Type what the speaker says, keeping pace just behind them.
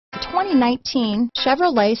2019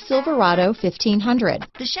 Chevrolet Silverado 1500.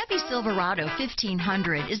 The Chevy Silverado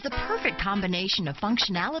 1500 is the perfect combination of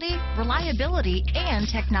functionality, reliability, and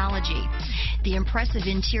technology. The impressive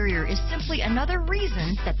interior is simply another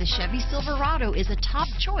reason that the Chevy Silverado is a top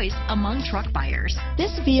choice among truck buyers.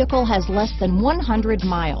 This vehicle has less than 100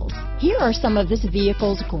 miles. Here are some of this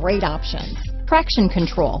vehicle's great options: traction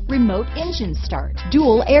control, remote engine start,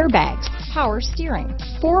 dual airbags, power steering,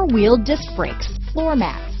 four-wheel disc brakes, floor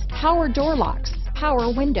mats, power door locks,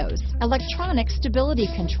 power windows, electronic stability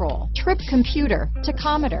control, trip computer,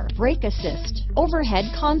 tachometer, brake assist, overhead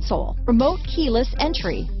console, remote keyless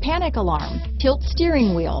entry, panic alarm, tilt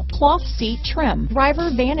steering wheel, cloth seat trim,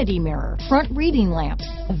 driver vanity mirror, front reading lamps.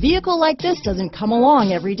 A vehicle like this doesn't come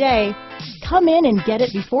along every day. Come in and get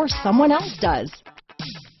it before someone else does.